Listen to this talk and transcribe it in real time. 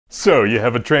So, you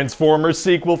have a Transformers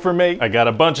sequel for me? I got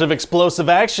a bunch of explosive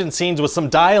action scenes with some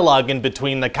dialogue in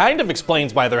between that kind of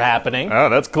explains why they're happening. Oh,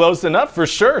 that's close enough for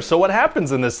sure. So what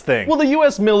happens in this thing? Well, the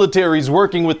US military's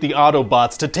working with the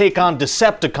Autobots to take on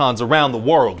Decepticons around the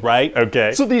world, right?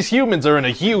 Okay. So these humans are in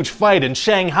a huge fight and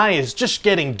Shanghai is just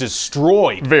getting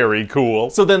destroyed. Very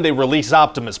cool. So then they release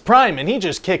Optimus Prime and he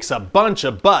just kicks a bunch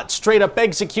of butt, straight up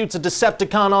executes a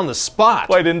Decepticon on the spot.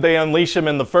 Why didn't they unleash him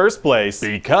in the first place?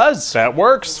 Because that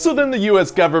works. So then the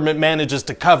US government manages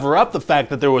to cover up the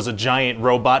fact that there was a giant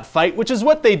robot fight, which is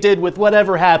what they did with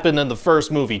whatever happened in the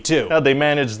first movie too. How'd they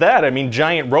manage that? I mean,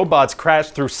 giant robots crash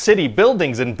through city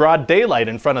buildings in broad daylight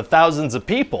in front of thousands of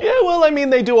people. Yeah, well, I mean,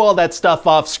 they do all that stuff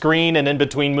off screen and in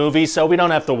between movies, so we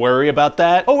don't have to worry about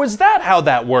that. Oh, is that how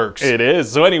that works? It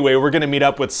is. So anyway, we're gonna meet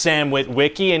up with Sam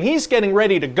Witwicky, and he's getting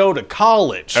ready to go to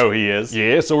college. Oh, he is?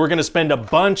 Yeah, so we're gonna spend a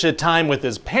bunch of time with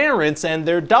his parents and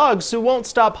their dogs who won't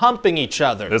stop humping each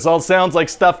other. This all sounds like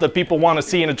stuff that people want to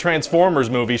see in a Transformers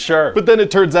movie, sure. But then it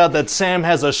turns out that Sam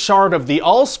has a shard of the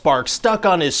Allspark stuck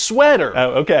on his sweater.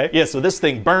 Oh, okay. Yeah, so this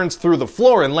thing burns through the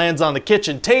floor and lands on the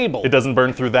kitchen table. It doesn't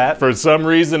burn through that? For some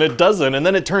reason it doesn't, and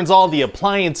then it turns all the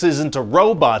appliances into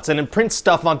robots and imprints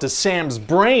stuff onto Sam's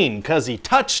brain because he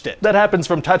touched it. That happens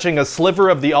from touching a sliver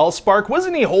of the Allspark.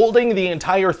 Wasn't he holding the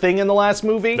entire thing in the last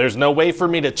movie? There's no way for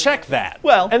me to check that.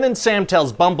 Well, and then Sam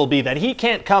tells Bumblebee that he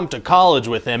can't come to college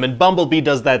with him, and Bumblebee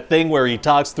does that thing where he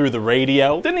talks through the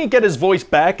radio. Didn't he get his voice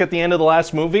back at the end of the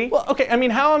last movie? Well, okay, I mean,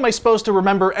 how am I supposed to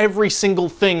remember every single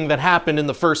thing that happened in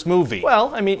the first movie?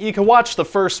 Well, I mean, you can watch the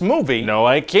first movie. No,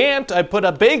 I can't. I put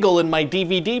a bagel in my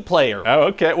DVD player. Oh,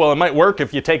 okay. Well, it might work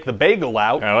if you take the bagel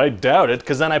out. Oh, I doubt it,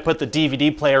 because then I put the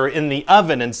DVD player in the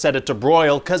oven and set it to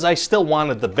broil, because I still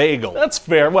wanted the bagel. That's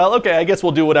fair. Well, okay, I guess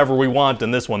we'll do whatever we want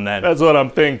in this one then. That's what I'm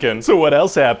thinking. So what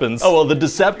else happens? Oh, well, the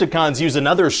Decepticons use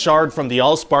another shard from the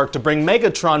Allspark to bring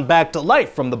Megatron back to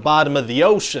life from the bottom of the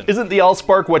ocean. Isn't the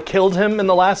Allspark what killed him in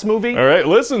the last movie? All right,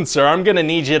 listen, sir, I'm gonna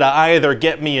need you to either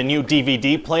get me a new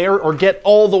DVD player or get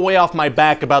all the way off my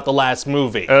back about the last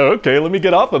movie. Oh, okay, let me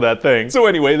get off of that thing. So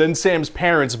anyway, then Sam's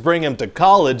parents bring him to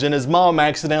college and his mom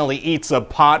accidentally eats a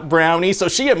pot brownie, so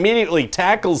she immediately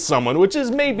tackles someone, which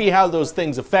is maybe how those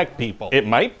things affect people. It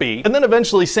might be. And then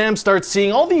eventually Sam starts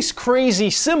seeing all these crazy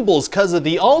symbols because of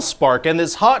the Allspark, and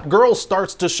this hot girl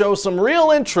starts to show some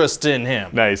real interest in him.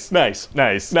 Nice, nice,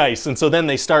 nice, nice. And so then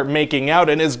they start making out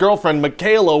and his girlfriend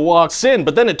Michaela walks in,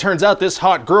 but then it turns out this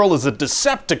hot girl is a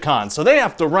Decepticon, so they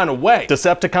have to run away.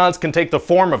 Decepticons can take the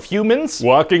form of humans?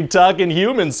 Walking, talking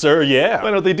humans, sir, yeah.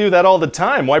 Why don't they do that all the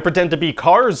time? Why pretend to be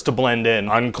cars to blend in?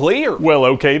 Unclear. Well,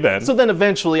 okay then. So then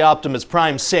eventually Optimus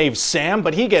Prime saves Sam,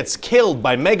 but he gets killed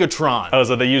by Megatron. Oh,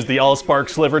 so they use the Allspark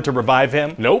sliver to revive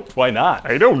him? Nope, why not?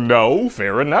 I don't know.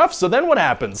 Fair enough. So then what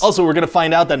happens? Also, we're gonna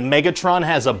find out that Megatron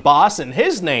has a boss and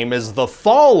his name is the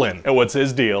Fallen. And what's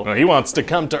his deal? Well, he wants to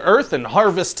come to Earth and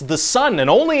harvest the sun, and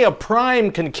only a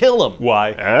Prime can kill him.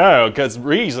 Why? Oh, because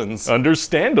reasons.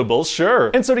 Understandable,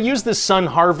 sure. And so to use this sun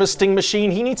harvesting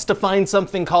machine, he needs to find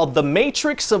something called the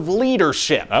Matrix of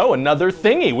Leadership. Oh, another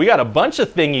thingy. We got a bunch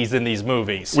of thingies in these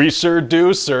movies. We sure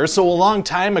do, sir. So a long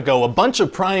time ago, a bunch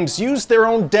of Primes used their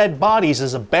own dead bodies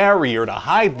as a barrier to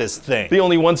hide this thing. The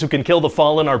only ones who can kill the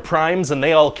Fallen are Primes, and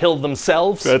they all killed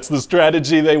themselves. That's the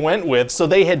strategy they went with. So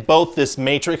they had both this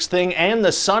Matrix thing and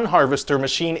the sun harvester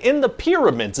machine in the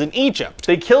pyramids in Egypt.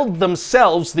 They killed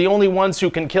themselves, the only ones who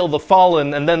can kill the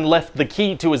Fallen, and then left the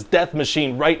key to his death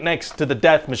machine right next to the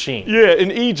death machine. Yeah,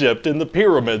 in Egypt, in the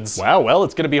pyramids. Wow, well,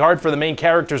 it's gonna be hard for the main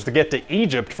characters to get to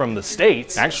Egypt from the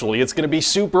States. Actually, it's gonna be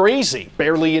super easy.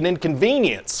 Barely an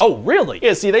inconvenience. Oh, really?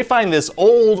 Yeah, see, they find this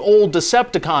old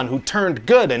Decepticon who turned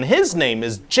good, and his name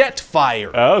is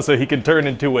Jetfire. Oh, so he can turn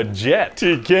into a jet.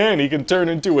 He can turn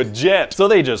into a jet. So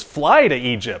they just fly to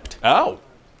Egypt. Oh.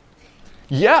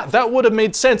 Yeah, that would have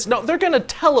made sense. No, they're gonna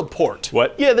teleport.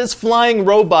 What? Yeah, this flying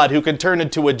robot who can turn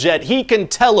into a jet, he can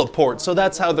teleport, so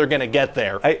that's how they're gonna get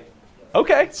there.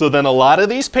 Okay, so then a lot of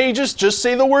these pages just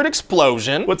say the word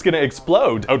explosion. What's gonna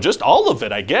explode? Oh, just all of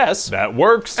it, I guess. That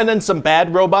works. And then some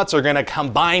bad robots are gonna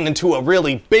combine into a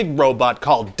really big robot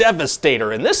called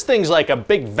Devastator, and this thing's like a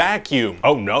big vacuum.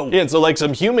 Oh no. Yeah, and so like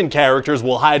some human characters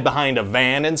will hide behind a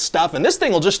van and stuff, and this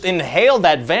thing will just inhale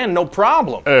that van no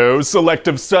problem. Oh,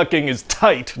 selective sucking is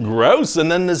tight. Gross. And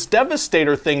then this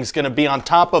Devastator thing's gonna be on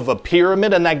top of a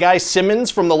pyramid, and that guy Simmons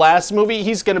from the last movie,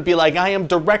 he's gonna be like, I am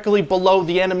directly below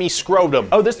the enemy scrotum. scrotum?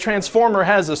 Oh, this transformer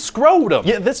has a scrotum.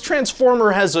 Yeah, this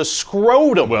transformer has a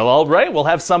scrotum. Well, all right, we'll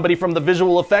have somebody from the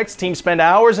visual effects team spend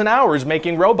hours and hours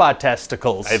making robot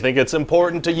testicles. I think it's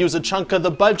important to use a chunk of the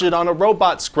budget on a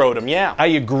robot scrotum, yeah. I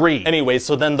agree. Anyway,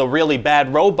 so then the really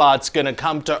bad robot's gonna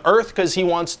come to Earth because he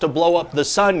wants to blow up the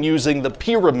sun using the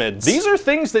pyramids. These are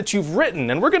things that you've written,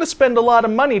 and we're gonna spend a lot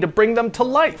of money to bring them to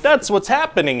life. That's what's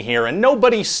happening here, and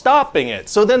nobody's stopping it.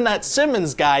 So then that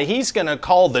Simmons guy, he's gonna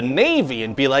call the Navy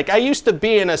and be like, I used to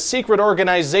be in a secret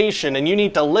organization and you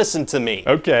need to listen to me.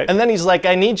 Okay. And then he's like,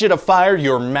 I need you to fire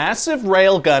your massive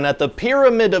railgun at the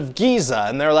Pyramid of Giza.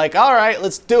 And they're like, all right,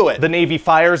 let's do it. The Navy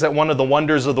fires at one of the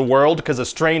wonders of the world because a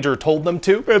stranger told them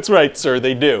to. That's right, sir,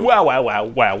 they do. Wow, wow, wow,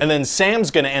 wow. And then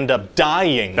Sam's gonna end up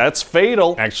dying. That's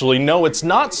fatal. Actually, no, it's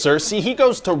not, sir. See, he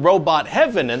goes to robot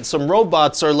heaven and some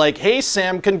robots are like, hey,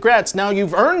 Sam, congrats. Now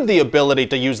you've earned the ability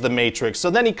to use the Matrix. So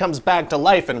then he comes back to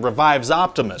life and revives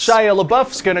Optimus. Shia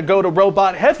LaBeouf's gonna go to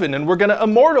robot heaven and we're gonna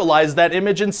immortalize that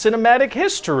image in cinematic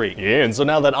history. Yeah, and so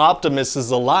now that Optimus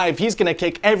is alive, he's gonna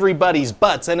kick everybody's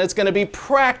butts and it's gonna be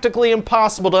practically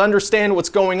impossible to understand what's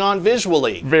going on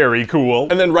visually. Very cool.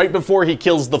 And then right before he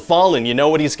kills the Fallen, you know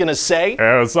what he's gonna say?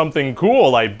 Something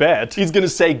cool, I bet. He's gonna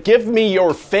say, give me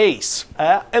your face.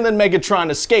 And then Megatron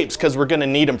escapes because we're gonna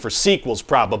need him for sequels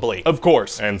probably. Of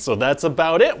course. And so that's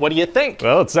about it. What do you think?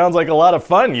 Well, it sounds like a lot of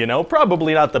fun, you know?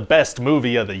 Probably not the best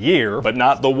movie of the year, but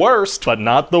not the worst. But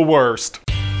not the worst.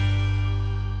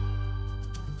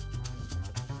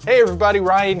 Hey everybody,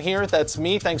 Ryan here, that's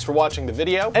me. Thanks for watching the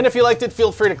video. And if you liked it,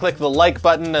 feel free to click the like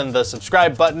button and the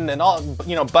subscribe button and all,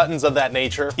 buttons of that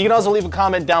nature. You can also leave a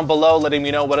comment down below letting me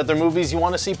know what other movies you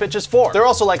want to see pitches for. There are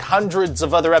also like hundreds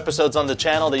of other episodes on the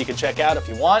channel that you can check out if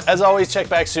you want. As always, check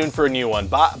back soon for a new one.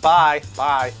 Bye.